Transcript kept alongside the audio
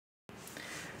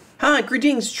Hi,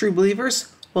 greetings, true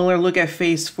believers. Well, our look at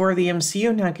Phase 4 of the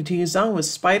MCU now continues on with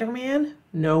Spider-Man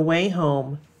No Way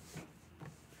Home.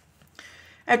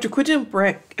 After Quentin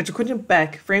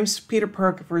Beck frames Peter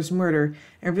Parker for his murder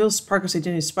and reveals Parker's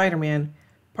identity as Spider-Man,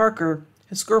 Parker,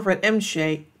 his girlfriend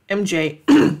his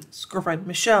girlfriend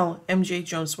Michelle MJ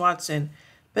Jones Watson,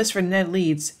 best friend Ned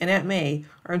Leeds, and Aunt May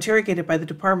are interrogated by the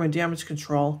Department of Damage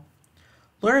Control.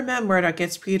 Lawyer Matt Murdock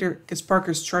gets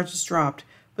Parker's charges dropped,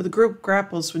 but the group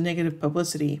grapples with negative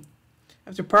publicity.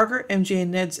 After Parker, MJ,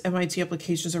 and Ned's MIT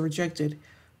applications are rejected,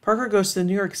 Parker goes to the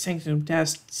New York Sanctum to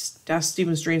ask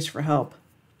Stephen Strange for help.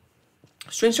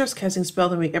 Strange starts casting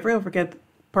spells to make everyone forget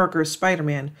Parker is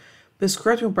Spider-Man, but his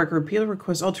corrupting Parker repeatedly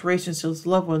requests alterations so his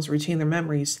loved ones retain their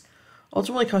memories,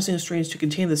 ultimately causing Strange to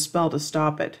contain the spell to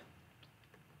stop it.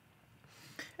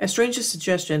 At Strange's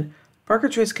suggestion, Parker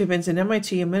tries to convince an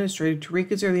MIT administrator to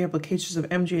reconsider the applications of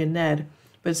MJ and Ned,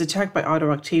 but is attacked by Otto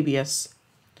Octavius.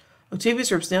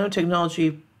 Octavius rips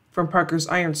nanotechnology from Parker's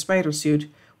iron spider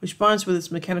suit, which bonds with its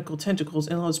mechanical tentacles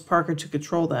and allows Parker to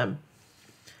control them.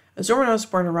 As Norman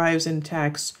Osborn arrives and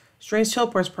attacks, Strange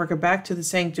teleports Parker back to the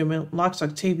Sanctum and locks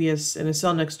Octavius in a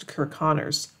cell next to Kirk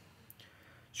Connors.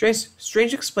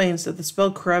 Strange explains that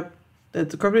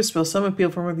the corrupted spell summoned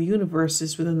people from other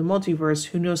universes within the multiverse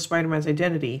who know Spider-Man's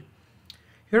identity.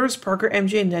 He orders Parker,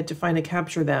 MJ, and Ned to find and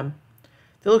capture them.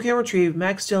 They locate and retrieve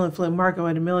Max Steel and Flint Marko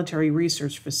at a military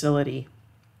research facility.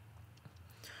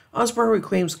 Osborn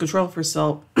reclaims control of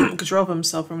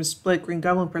himself from his split Green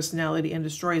Goblin personality and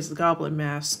destroys the Goblin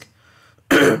mask.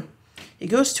 He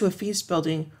goes to a feast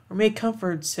building where May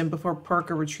comforts him before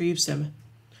Parker retrieves him.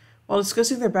 While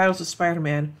discussing their battles with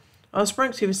Spider-Man, Osborn,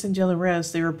 Octavius, and Dylan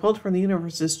realize they were pulled from the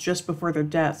universes just before their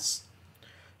deaths.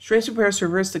 Strange prepares to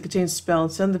reverse the contained spell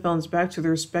and send the villains back to their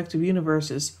respective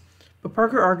universes, but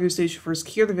Parker argues they should first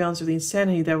cure the villains of the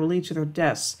insanity that will lead to their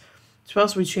deaths, to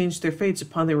possibly change their fates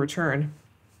upon their return.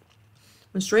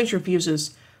 When Strange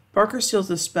refuses, Parker steals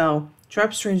the spell,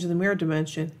 traps Strange in the mirror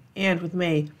dimension, and, with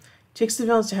May, takes the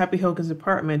villains to Happy Hogan's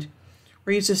apartment,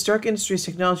 where he uses Stark Industries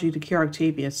technology to cure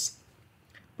Octavius.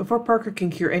 Before Parker can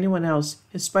cure anyone else,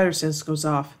 his spider sense goes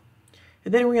off.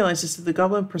 It then realizes that the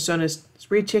Goblin persona has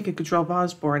retaken control of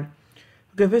Osborn,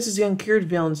 who convinces the uncured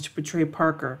villains to betray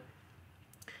Parker.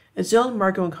 As Dylan,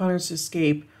 Marko, and Connors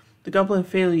escape, the Goblin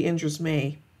fatally injures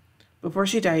May. Before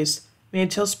she dies, May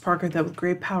tells Parker that with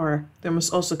great power, there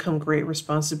must also come great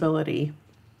responsibility.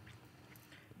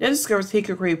 Ned discovers he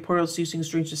can create portals using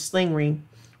Strange's sling ring,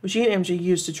 which he and MJ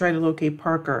use to try to locate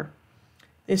Parker.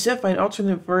 They instead find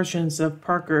alternate versions of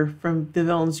Parker from the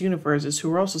villains' universes who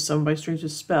were also summoned by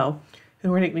Strange's spell, and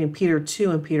were nicknamed Peter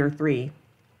 2 and Peter 3.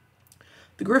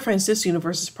 The group finds this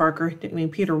universe's Parker,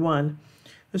 nicknamed Peter 1,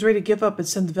 was ready to give up and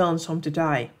send the villains home to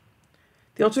die.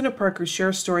 The alternate Parkers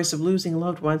share stories of losing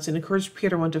loved ones and encourage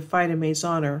Peter 1 to fight in May's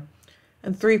honor,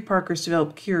 and 3 Parkers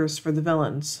develop cures for the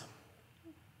villains.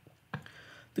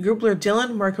 The group lure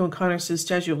Dylan, Marko, and Connors to the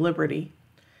Statue of Liberty.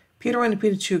 Peter 1 and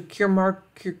Peter 2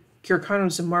 cure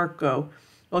Connors and Marko,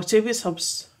 while Octavius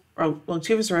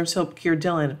arrives to help cure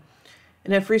Dylan,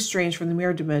 and Ned frees Strange from the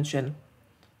mirror dimension.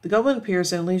 The Goblin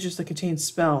appears and unleashes the contained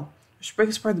spell, which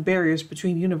breaks apart the barriers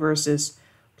between universes,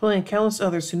 pulling countless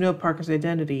others who know Parker's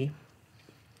identity.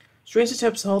 Strange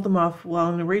attempts to hold them off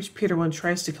while an enraged Peter 1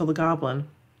 tries to kill the Goblin.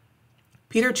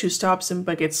 Peter 2 stops him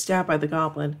but gets stabbed by the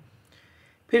Goblin.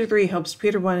 Peter 3 helps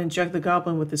Peter 1 inject the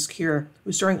Goblin with his cure,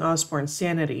 restoring Osborn's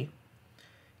sanity.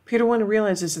 Peter 1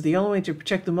 realizes that the only way to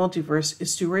protect the multiverse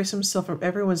is to erase himself from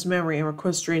everyone's memory and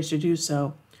requests Strange to do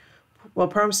so, while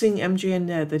promising MJ and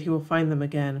Ned that he will find them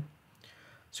again.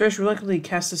 Strange reluctantly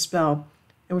casts a spell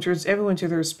and returns everyone to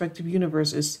their respective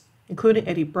universes, including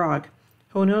Eddie Brock,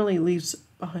 who unknowingly leaves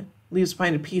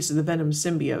behind a piece of the Venom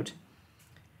symbiote.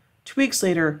 2 weeks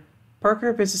later,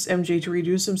 Parker visits MJ to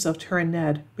reduce himself to her and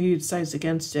Ned, but he decides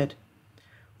against it.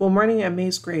 While mourning at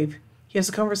May's grave, he has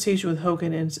a conversation with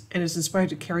Hogan and is inspired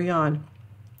to carry on,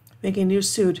 making a new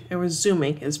suit and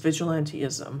resuming his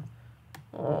vigilantism.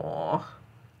 Aww.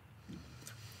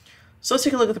 So let's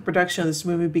take a look at the production of this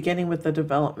movie, beginning with the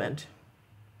development.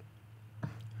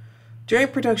 During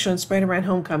production on Spider-Man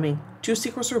Homecoming, 2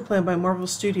 sequels were planned by Marvel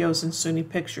Studios and Sony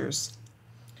Pictures.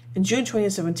 In June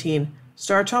 2017,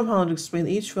 star Tom Holland explained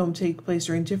that each film would take place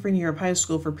during a different year of high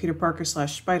school for Peter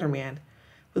Parker/Spider-Man,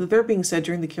 with the third being set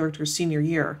during the character's senior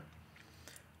year.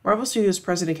 Marvel Studios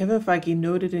President Kevin Feige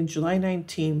noted in July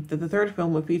 19 that the third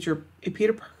film would feature a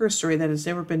Peter Parker story that has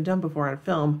never been done before on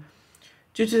film,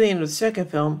 due to the end of the second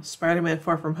film, Spider-Man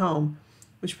Far From Home,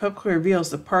 which publicly reveals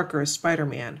that Parker is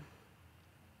Spider-Man.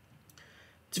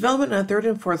 Development on the third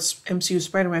and fourth MCU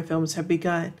Spider-Man films have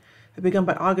begun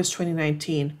by August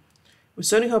 2019, with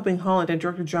Sony hoping Holland and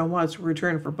director John Watts would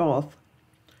return for both.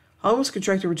 Holland was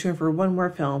contracted to return for one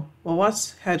more film, while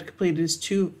Watts had completed his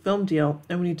 2-film deal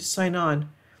and would need to sign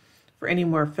on for any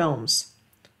more films.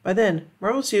 By then,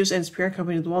 Marvel Studios and its parent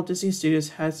company, the Walt Disney Studios,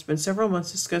 had spent several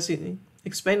months discussing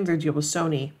expanding their deal with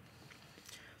Sony.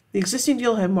 The existing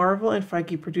deal had Marvel and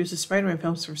Feige produce the Spider-Man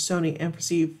films for Sony and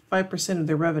receive 5% of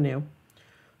their revenue.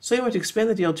 Sony wanted to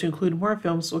expand the deal to include more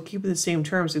films while keeping the same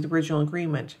terms of the original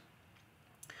agreement.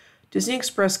 Disney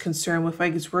expressed concern with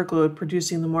Feige's workload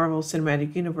producing the Marvel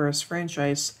Cinematic Universe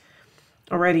franchise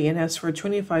already and asked for a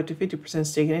 25 to 50%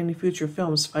 stake in any future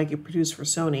films Feige produced for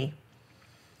Sony.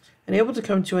 Unable to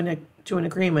come to an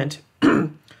agreement,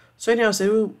 Sony announced that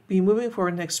it will be moving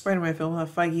forward next Spider-Man film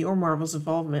without Feige or Marvel's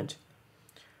involvement.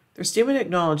 Their statement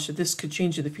acknowledged that this could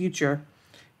change in the future,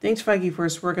 thanked Feige for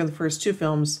his work on the first 2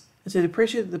 films, and said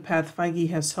appreciated the path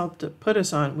Feige has helped put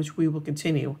us on, which we will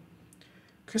continue.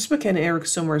 Chris McKenna and Eric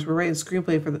Sommers were writing the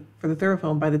screenplay for the 3rd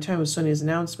film by the time of Sony's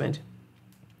announcement,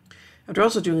 after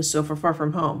also doing so for Far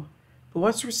From Home. But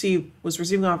Watts was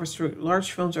receiving offers for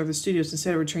large films or other studios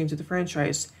instead of returning to the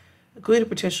franchise, including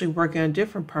potentially working on a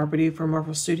different property for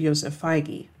Marvel Studios and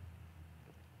Feige.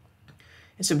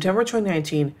 In September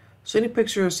 2019, Sony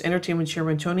Pictures Entertainment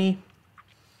Chairman Tony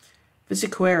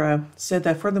Vinciquerra said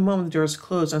that for the moment the doors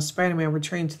closed on Spider-Man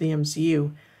returning to the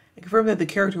MCU, and confirmed that the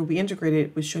character will be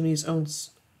integrated with Sony's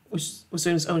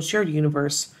own shared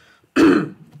universe.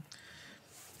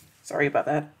 Sorry about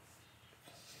that.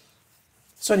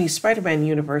 Sony's Spider-Man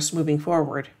universe moving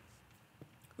forward.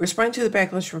 Responding to the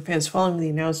backlash from fans following the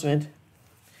announcement,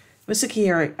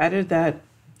 Vinciquerra added that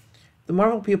the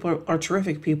Marvel people are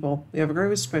terrific people. We have a great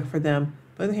respect for them.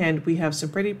 On the other hand, we have some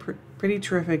pretty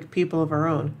terrific people of our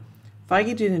own.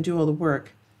 Feige didn't do all the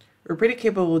work. We're pretty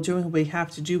capable of doing what we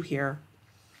have to do here.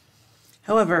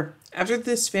 However, after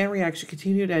this fan reaction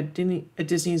continued at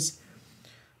Disney's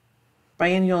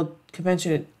biennial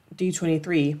convention at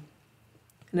D23,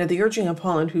 and at the urging of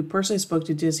Holland, who personally spoke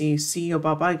to Disney CEO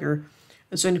Bob Iger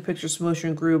and Sony Pictures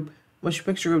Motion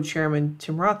Picture Group Chairman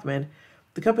Tim Rothman,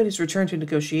 the companies returned to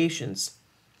negotiations.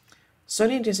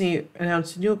 Sony and Disney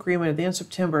announced a new agreement at the end of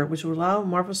September, which will allow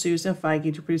Marvel Studios and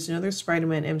Feige to produce another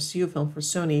Spider-Man MCU film for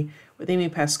Sony with Amy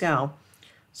Pascal,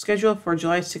 scheduled for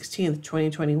July 16,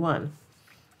 2021.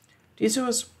 Disney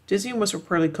was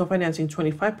reportedly co-financing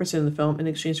 25% of the film in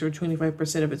exchange for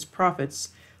 25% of its profits,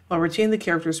 while retaining the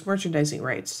character's merchandising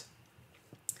rights.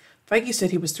 Feige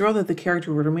said he was thrilled that the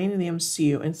character would remain in the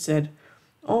MCU and said,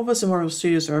 "All of us in Marvel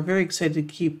Studios are very excited to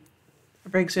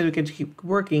get to keep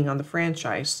working on the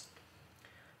franchise."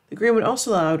 The agreement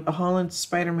also allowed a Holland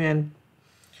Spider-Man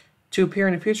to appear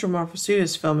in a future Marvel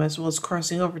Studios film as well as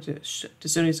crossing over to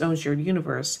Sony's own shared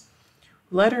universe.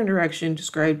 The latter interaction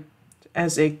described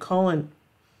as a call and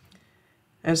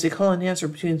answer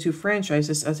between the 2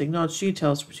 franchises as acknowledged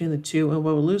details between the 2 and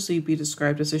what will loosely be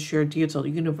described as a shared digital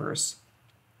universe.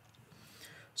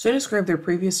 Sony described their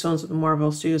previous films with the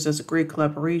Marvel Studios as a great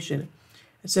collaboration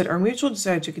and said our mutual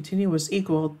desire to continue was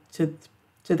equal to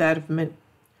that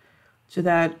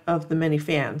of the many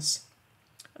fans.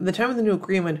 At the time of the new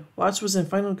agreement, Watts was in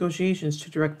final negotiations to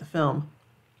direct the film.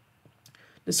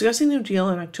 Discussing the new deal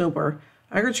in October,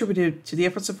 Iger attributed to the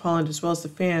efforts of Holland as well as the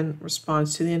fan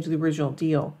response to the end of the original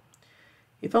deal.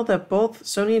 He felt that both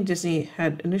Sony and Disney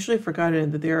had initially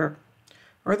forgotten that there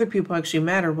are other people who actually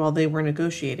matter while they were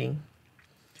negotiating.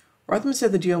 Rothman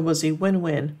said the deal was a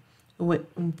win-win, a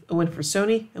win for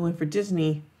Sony, a win for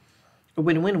Disney, a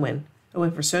win-win-win. A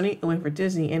win for Sony, a win for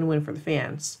Disney, and a win for the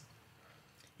fans.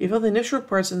 He felt the initial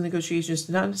reports of the negotiations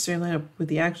did not necessarily line up with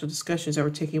the actual discussions that were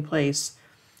taking place,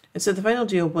 and said the final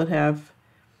deal would have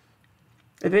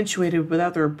eventuated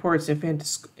without the reports and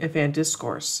fan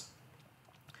discourse.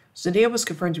 Zendaya was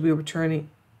confirmed to be reprising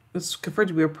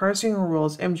her role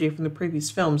as MJ from the previous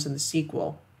films in the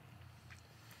sequel.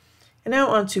 And now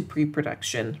on to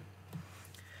pre-production.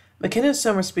 McKenna and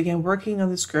Sommers began working on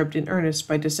the script in earnest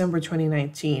by December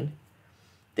 2019.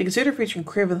 They considered featuring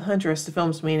Kraven the Hunter as the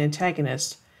film's main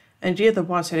antagonist, an idea that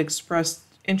Watts had expressed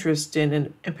interest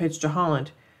in and pitched to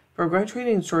Holland, but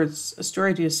graduating towards a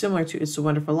story idea similar to It's a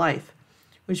Wonderful Life,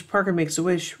 which Parker makes a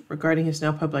wish regarding his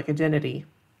now public identity.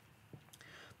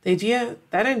 That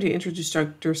idea introduced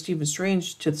Dr. Stephen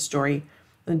Strange to the story,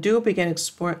 and the duo began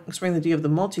exploring the idea of the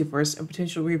multiverse and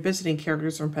potentially revisiting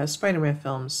characters from past Spider-Man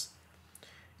films.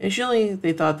 Initially,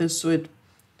 they thought this would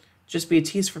just be a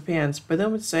tease for fans, but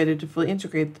then we decided to fully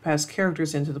integrate the past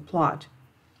characters into the plot.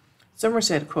 Sommers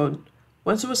said, quote,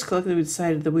 "Once it was collectively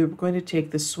decided that we were going to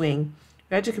take this swing,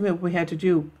 we had to commit what we had to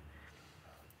do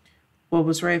what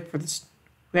was right for this.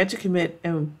 We had to commit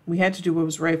and we had to do what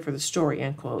was right for the story,"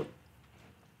 end quote.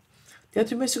 They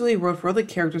optimistically wrote for all the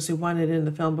characters they wanted in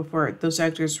the film before those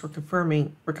actors were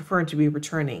confirmed to be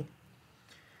returning.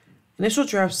 Initial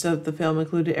drafts of the film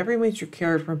included every major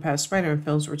character from past Spider-Man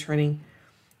films returning,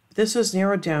 but this was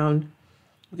narrowed down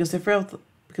because the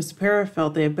pair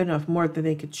felt they had bitten off more than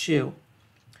they could chew.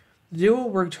 The duo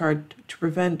worked hard to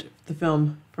prevent the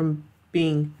film from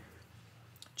being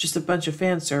just a bunch of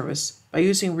fan service by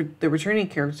using the returning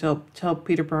characters to help tell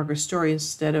Peter Parker's story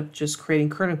instead of just creating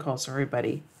curtain calls for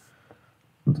everybody.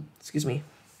 Excuse me.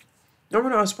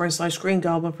 Norman Osborn / Green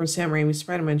Goblin from Sam Raimi's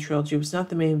Spider-Man trilogy was not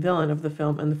the main villain of the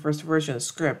film in the first version of the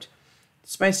script,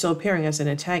 despite still appearing as an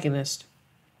antagonist.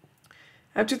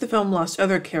 After the film lost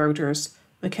other characters,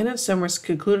 McKenna and Summers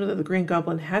concluded that the Green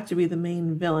Goblin had to be the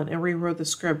main villain and rewrote the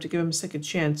script to give him a second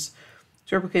chance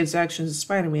to replicate his actions as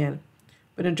Spider-Man,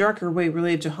 but in a darker way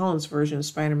related to Holland's version of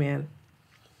Spider-Man.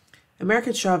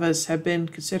 America Chavez had been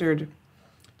considered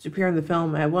to appear in the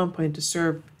film at one point to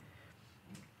serve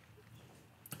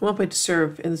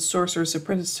in the Sorcerer's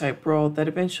Apprentice type role that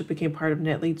eventually became part of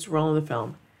Ned Leeds' role in the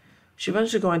film. She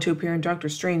eventually go on to appear in Doctor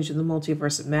Strange in the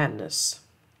Multiverse of Madness.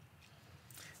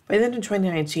 By the end of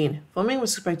 2019, filming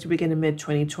was expected to begin in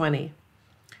mid-2020.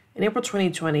 In April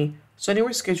 2020, Sony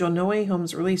rescheduled No Way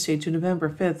Home's release date to November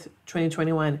 5th,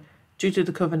 2021, due to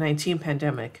the COVID-19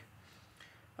 pandemic.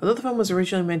 Although the film was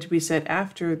originally meant to be set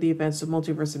after the events of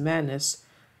Multiverse of Madness,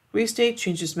 release date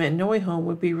changes meant No Way Home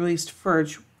would be released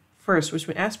first, which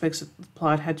meant aspects of the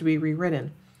plot had to be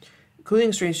rewritten,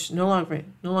 including Strange no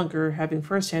longer having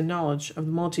first-hand knowledge of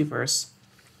the multiverse.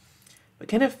 But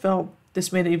Kenneth felt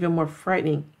this made it even more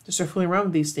frightening to start fooling around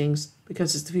with these things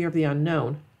because it's the fear of the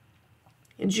unknown.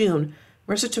 In June,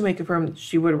 Marissa Tomei confirmed that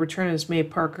she would return as May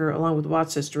Parker along with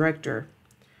Watts as director.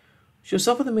 She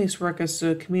herself with May's work as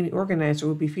a community organizer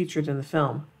would be featured in the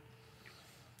film.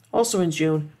 Also in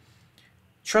June,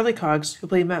 Charlie Cox, who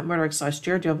played Matt Murdock /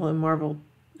 Daredevil in Marvel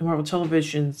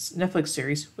Television's Netflix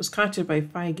series, was contacted by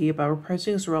Feige about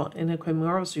reprising his role in a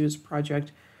Marvel Studios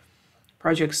project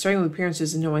starting with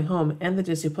appearances in No Way Home and the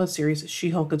Disney Plus series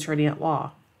She-Hulk Attorney at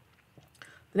Law.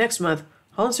 The next month,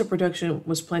 Holland's production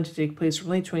was planned to take place from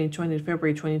late 2020 to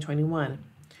February 2021,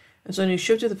 and Sony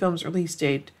shifted the film's release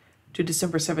date to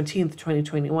December 17th,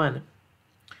 2021.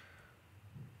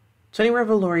 Tony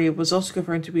Revolori was also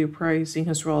confirmed to be reprising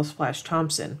his role as Flash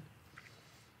Thompson.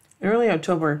 In early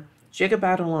October, Jacob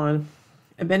Batalon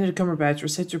and Benedict Cumberbatch were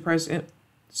set to reprise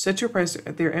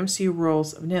their MCU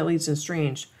roles of Ned Leeds and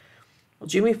Strange, while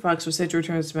Jamie Foxx was set to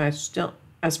return as Max Steel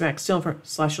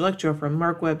 / Electro from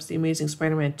Mark Webb's The Amazing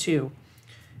Spider-Man 2,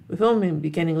 with filming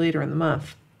beginning later in the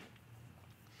month.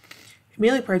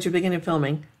 Immediately prior to beginning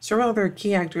filming, several other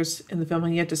key actors in the film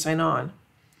had yet to sign on.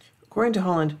 According to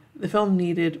Holland, the film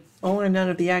needed all or none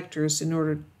of the actors in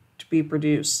order to be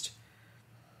produced.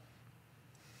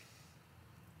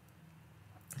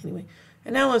 Anyway,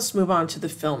 and now let's move on to the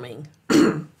filming.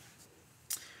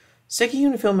 Second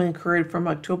unit filming occurred from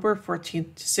October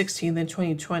 14th to 16th in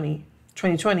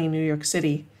 2020 in New York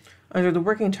City, under the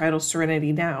working title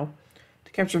Serenity Now,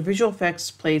 to capture visual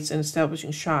effects, plates, and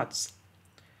establishing shots.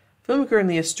 Film occurred in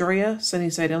the Astoria,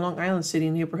 Sunnyside, and Long Island City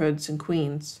neighborhoods in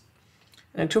Queens.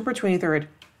 On October 23rd,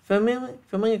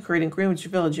 filming occurred in Greenwich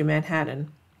Village in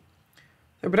Manhattan.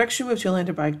 The production moved to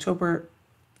Atlanta by October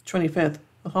 25th,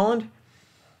 with Holland,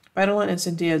 Batalon, and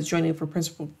Zendaya joining for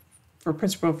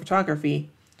principal photography,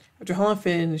 after Holland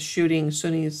finished shooting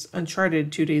Sony's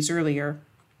Uncharted 2 days earlier.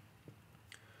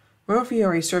 Mauro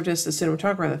Fiore served as the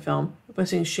cinematographer of the film,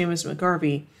 replacing Seamus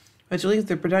McGarvey, who had to leave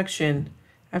the production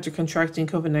after contracting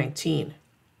COVID-19.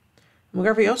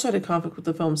 McGarvey also had a conflict with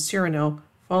the film Cyrano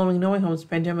following No Way Home's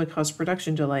pandemic-caused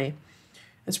production delay,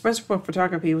 as principal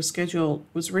photography was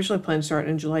originally planned to start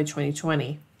in July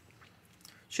 2020.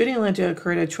 Shooting in Atlanta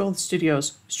occurred at 12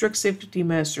 studios, with strict safety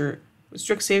measures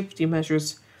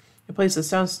in place on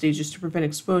sound stages to prevent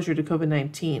exposure to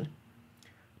COVID-19.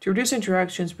 To reduce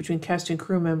interactions between cast and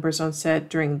crew members on set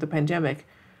during the pandemic,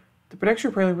 the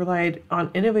production primarily relied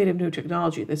on innovative new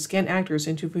technology that scanned actors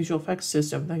into a visual effects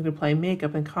system that could apply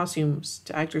makeup and costumes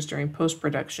to actors during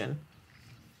post-production.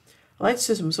 A light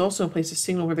system was also in place to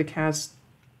signal when the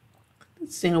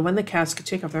cast could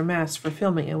take off their masks for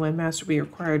filming and when masks would be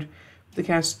required for the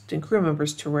cast and crew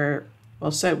members to wear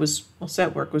while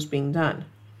set work was being done.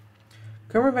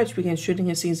 Cumberbatch began shooting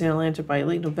his scenes in Atlanta by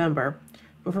late November,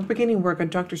 before beginning work on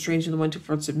Doctor Strange in the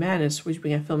Multiverse of Madness, which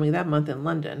began filming that month in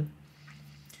London.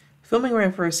 Filming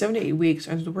ran for 7 to 8 weeks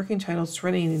under the working title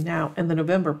Serenity Now and the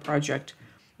November Project,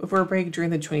 before a break during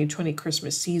the 2020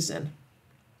 Christmas season.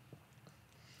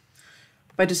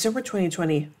 By December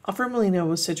 2020, Alfred Molina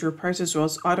was set to reprise his role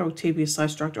as Otto Octavius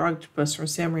 / Dr. Octopus from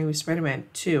Sam Raimi's Spider-Man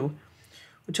 2,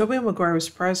 with Tobey Maguire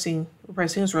reprising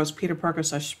his role as Peter Parker /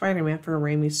 Spider-Man for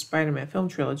Raimi's Spider-Man film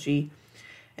trilogy,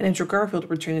 and Andrew Garfield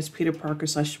returning as Peter Parker /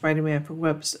 Spider-Man for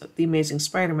Webb's The Amazing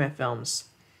Spider-Man films.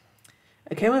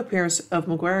 A cameo appearance of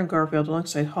Maguire and Garfield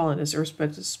alongside Holland as their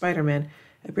respective Spider-Man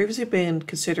had previously been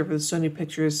considered for the Sony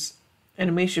Pictures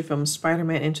animation film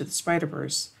Spider-Man Into the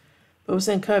Spider-Verse, but was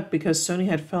then cut because Sony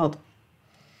had felt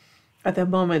at that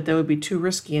moment that would be too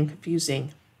risky and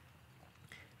confusing.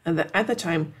 And at the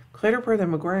time, Claire reported that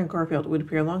Maguire and Garfield would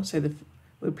appear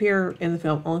in the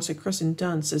film alongside Kristen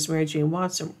Dunst as Mary Jane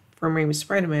Watson from Raimi's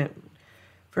Spider-Man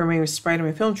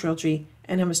film trilogy,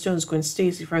 and Emma Stone's Gwen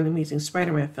Stacy from the Amazing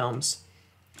Spider-Man films.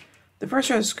 The first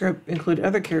draft script included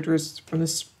other characters from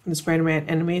the Spider-Man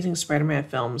and Amazing Spider-Man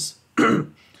films. But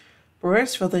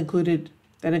writers felt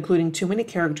that including too many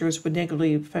characters would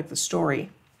negatively affect the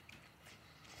story.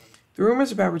 The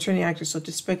rumors about returning actors led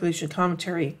to speculation and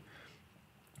commentary,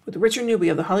 with Richard Newby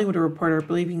of The Hollywood Reporter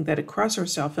believing that a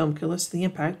crossover-style film could lessen the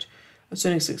impact of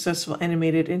Sony's successful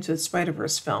animated Into the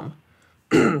Spider-Verse film.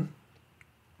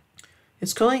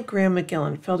 His colleague Graham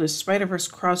McGillen felt his Spider-Verse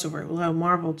crossover would allow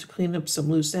Marvel to clean up some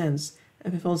loose ends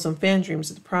and fulfill some fan dreams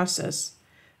in the process,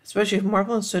 especially if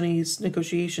Marvel and Sony's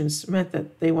negotiations meant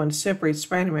that they wanted to separate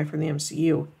Spider-Man from the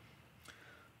MCU.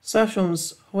 Slash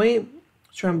Films' Hui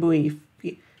Trambui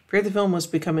feared the film was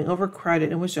becoming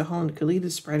overcrowded and wished that Holland could lead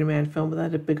the Spider-Man film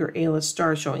without a bigger A-list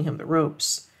star showing him the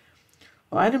ropes.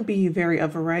 While Adam B. Very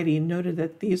of Variety noted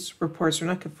that these reports were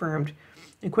not confirmed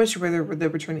and questioned whether the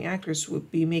returning actors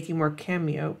would be making more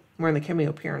in the cameo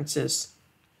appearances.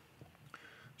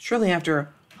 Shortly after,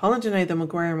 Holland denied that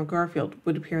Maguire and Garfield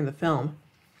would appear in the film.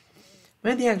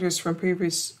 Many of the actors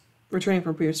returning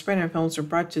from previous Spider-Man films were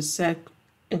brought to set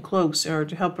in cloaks in order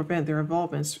to help prevent their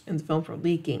involvements in the film from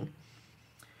leaking.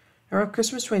 Around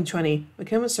Christmas 2020,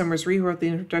 McKim and Summers rewrote the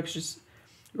introductions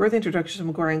of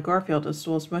Maguire and Garfield as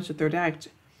well as much of the third act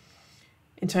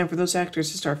in time for those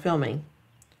actors to start filming.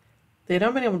 They had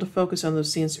not been able to focus on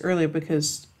those scenes earlier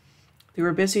because they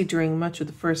were busy during much of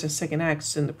the first and second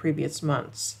acts in the previous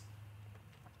months.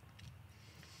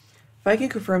 Feige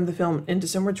confirmed in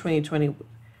December 2020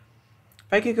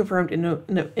 that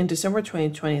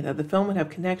the film would have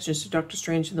connections to Doctor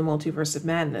Strange and the Multiverse of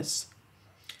Madness.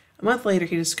 A month later,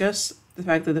 he discussed the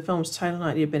fact that the film's title had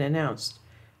not yet been announced,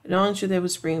 acknowledging that it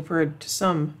was being referred to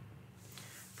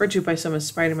by some as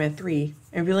Spider-Man 3,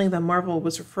 and revealing that Marvel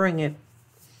was referring to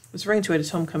it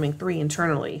as Homecoming 3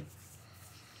 internally.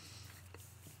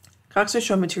 Cox had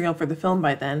shown material for the film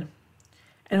by then,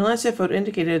 and a last photo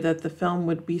indicated that the film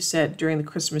would be set during the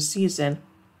Christmas season.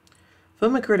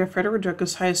 Film occurred at Frederick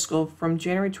Douglass High School from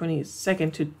January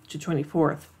 22nd to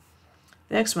 24th.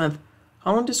 The next month,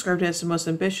 Holland described it as the most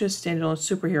ambitious standalone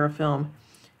superhero film,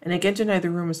 and again denied the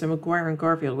rumors that Maguire and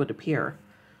Garfield would appear.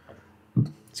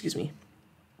 At the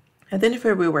end of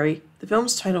February, the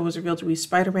film's title was revealed to be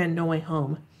Spider-Man No Way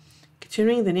Home,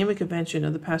 continuing the naming convention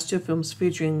of the past two films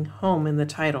featuring home in the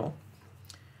title.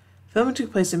 Filming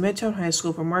took place in Midtown High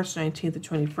School from March 19th to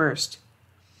 21st.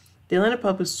 The Atlanta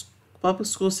public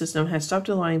school system has stopped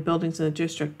allowing buildings in the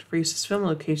district for use as film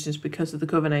locations because of the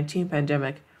COVID-19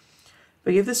 pandemic,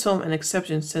 but gave this film an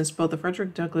exception since both the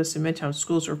Frederick Douglass and Midtown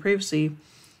schools were previously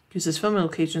used as filming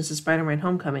locations in Spider-Man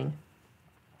Homecoming.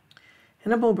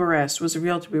 Hannibal Buress was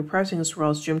revealed to be reprising his role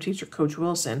as gym teacher Coach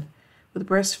Wilson, with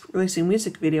Buress releasing a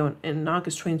music video in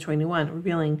August 2021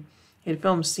 revealing he had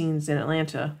filmed scenes in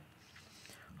Atlanta.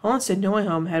 Holland said No Way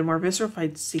Home had more visceral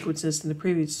fight sequences than the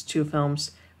previous two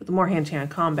films, with more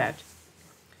hand-to-hand combat.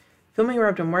 Filming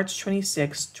arrived on March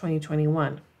 26,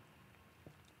 2021.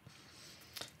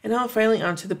 And now finally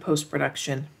on to the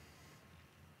post-production.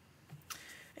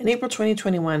 In April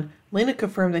 2021, Molina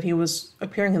confirmed that he was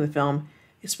appearing in the film,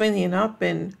 explaining that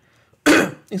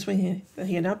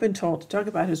he had not been told to talk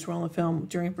about his role in the film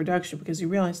during production because he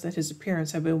realized that his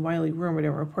appearance had been widely rumored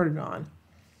and reported on.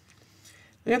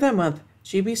 Later that month,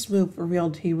 J.B. Smoot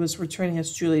revealed he was returning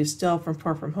as Julius Dell from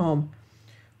Far From Home,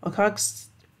 while Cox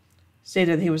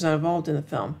stated that he was not involved in the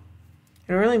film.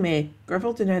 In early May,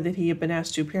 Garfield denied that he had been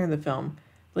asked to appear in the film,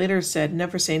 but later said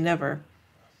never say never,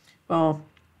 while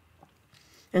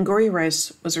Angourie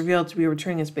Rice was revealed to be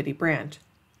returning as Betty Brant.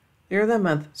 Later that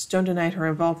month, Stone denied her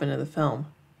involvement in the film.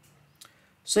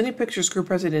 Sony Pictures Group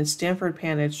President Stanford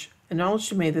Panitch acknowledged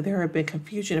to May that there had been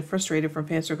confusion and frustration from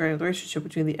fans regarding the relationship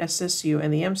between the SSU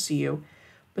and the MCU,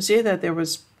 but stated that there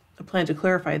was a plan to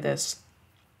clarify this.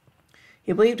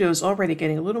 He believed it was already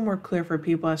getting a little more clear for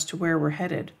people as to where we're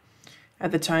headed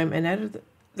at the time, and added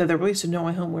that the release of No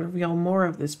Way Home would reveal more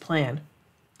of this plan.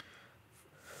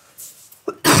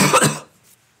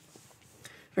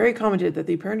 Very commented that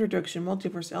the apparent introduction of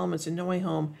multiverse elements in No Way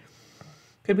Home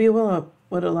could be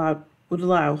would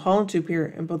allow Holland to appear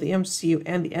in both the MCU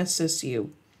and the SSU.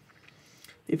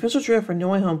 The official trailer for No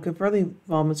Way Home confirmed the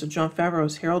involvements of Jon Favreau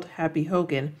as Harold Happy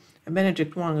Hogan and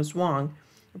Benedict Wong as Wong,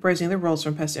 reprising their roles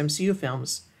from past MCU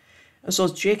films, as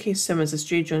well as J.K. Simmons as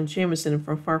J. Jonah Jameson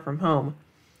from Far From Home.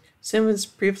 Simmons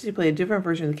previously played a different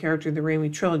version of the character in the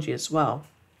Raimi trilogy as well.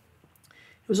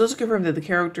 It was also confirmed that the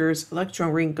characters Electro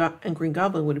and Green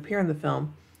Goblin would appear in the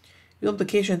film, with the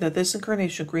implication that this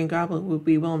incarnation of Green Goblin would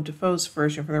be Willem Dafoe's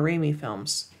version from the Raimi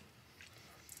films.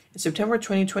 In September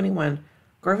 2021,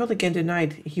 Garfield again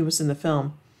denied he was in the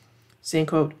film, saying,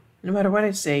 quote, "No matter what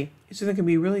I say, it's either going to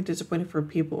be really disappointing for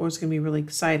people or it's going to be really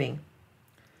exciting."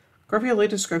 Garfield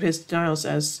later described his denials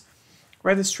as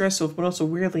rather stressful but also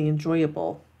weirdly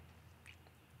enjoyable.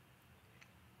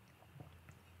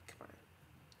 Come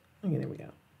on. Okay, there we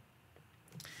go.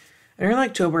 In early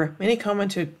October, many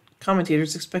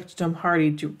commentators expected Tom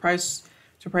Hardy to reprise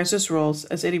his roles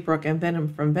as Eddie Brock and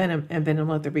Venom from Venom and Venom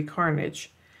Let There Be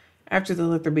Carnage. After the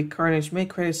Let There Be Carnage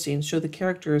mid-credits scene showed the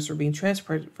characters were being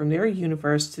transported from their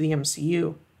universe to the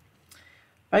MCU.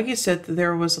 Feige said that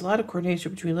there was a lot of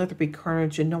coordination between Let There Be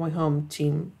Carnage and No Way Home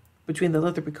teams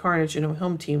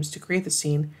to create the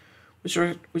scene,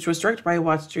 which was directed by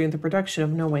Watts during the production of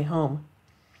No Way Home.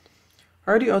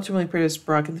 Hardy ultimately played as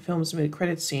Brock in the film's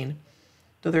mid-credits scene,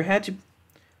 though there have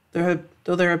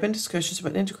been discussions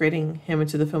about integrating him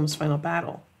into the film's final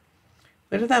battle.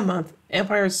 Later that month,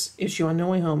 Empire's issue on No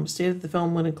Way Home stated that the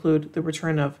film would include the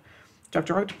return of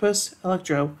Dr. Octopus,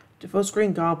 Electro, Dafoe's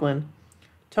Green Goblin,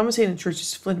 Thomas Hayden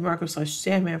Church's Flint Marko /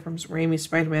 Sandman from Raimi's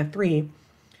Spider-Man 3, and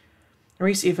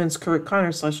Rhys Ifans' Kurt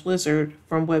Connor / Lizard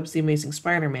from Webb's The Amazing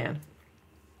Spider-Man.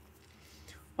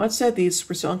 Watts said these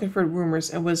were still unconfirmed rumors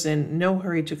and was in no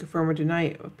hurry to confirm or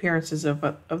deny appearances of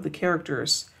the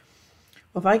characters.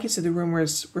 While Feige said the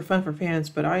rumors were fun for fans,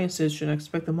 but audiences should not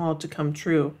expect them all to come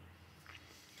true.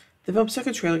 The film's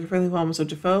second trailer confirmed the involvements of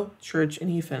Dafoe, Church, and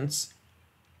Ifans.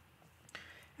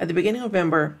 At the beginning of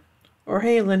November,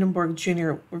 Jorge Lindenberg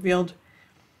Jr. revealed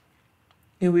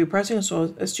he would be reprising his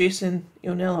role as Jason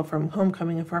Ionello from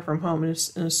Homecoming and Far From Home in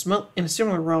a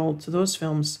similar role to those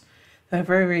films that have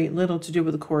very, very little to do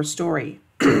with the core story.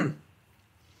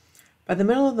 By the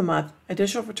middle of the month,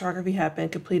 additional photography had been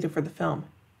completed for the film.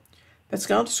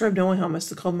 Pascal described No Way Home as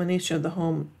the culmination of the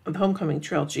Homecoming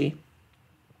trilogy.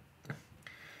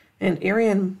 And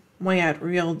Ariane Moayed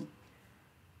revealed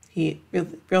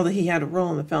that he had a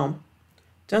role in the film.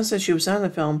 Dunn said she was not in the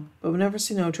film, but would never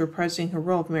say no to reprising her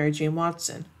role of Mary Jane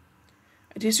Watson.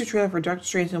 A teaser trailer for Doctor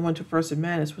Strange and the Multiverse of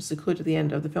Madness was included at the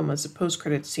end of the film as a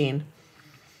post-credits scene,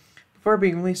 before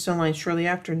being released online shortly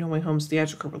after No Way Home's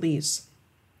theatrical release.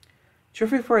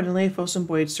 Geoffrey Ford and Leigh Folsom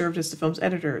Boyd served as the film's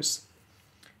editors.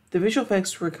 The visual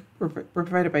effects were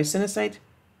provided by Cinesight,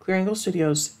 Clear Angle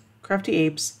Studios, Crafty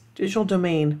Apes, Digital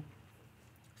Domain,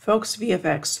 Folks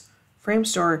VFX,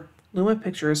 Framestore, Luma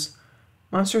Pictures,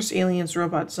 Monsters, Aliens,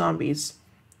 Robots, Zombies,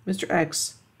 Mr.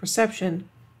 X, Perception,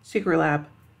 Secret Lab,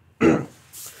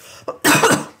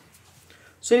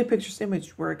 Sony Pictures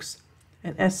Imageworks,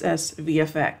 and SS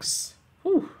VFX.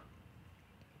 Whew.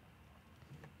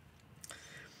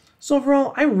 So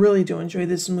overall, I really do enjoy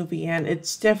this movie, and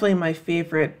it's definitely my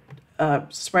favorite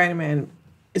Spider-Man.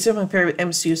 It's definitely my favorite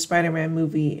MCU Spider-Man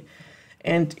movie.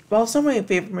 And while it's not my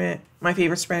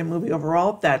favorite Spider-Man movie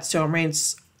overall, that still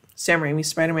remains Sam Raimi's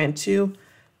Spider-Man 2.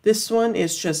 This one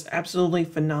is just absolutely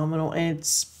phenomenal, and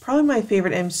it's probably my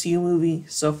favorite MCU movie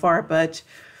so far, but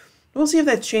we'll see if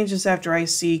that changes after I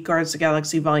see Guardians of the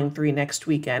Galaxy Volume 3 next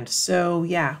weekend. So,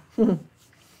 yeah.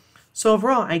 So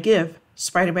overall, I give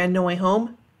Spider-Man No Way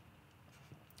Home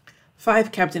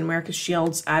 5 Captain America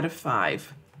shields out of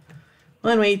 5.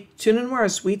 Well, anyway, tune in more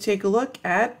as we take a look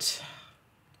at...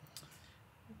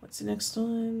 What's the next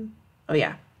one? Oh,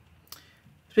 yeah.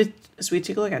 As we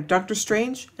take a look at Doctor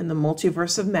Strange and the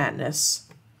Multiverse of Madness.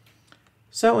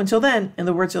 So, until then, in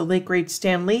the words of the late, great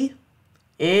Stan Lee,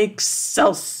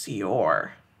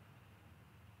 Excelsior!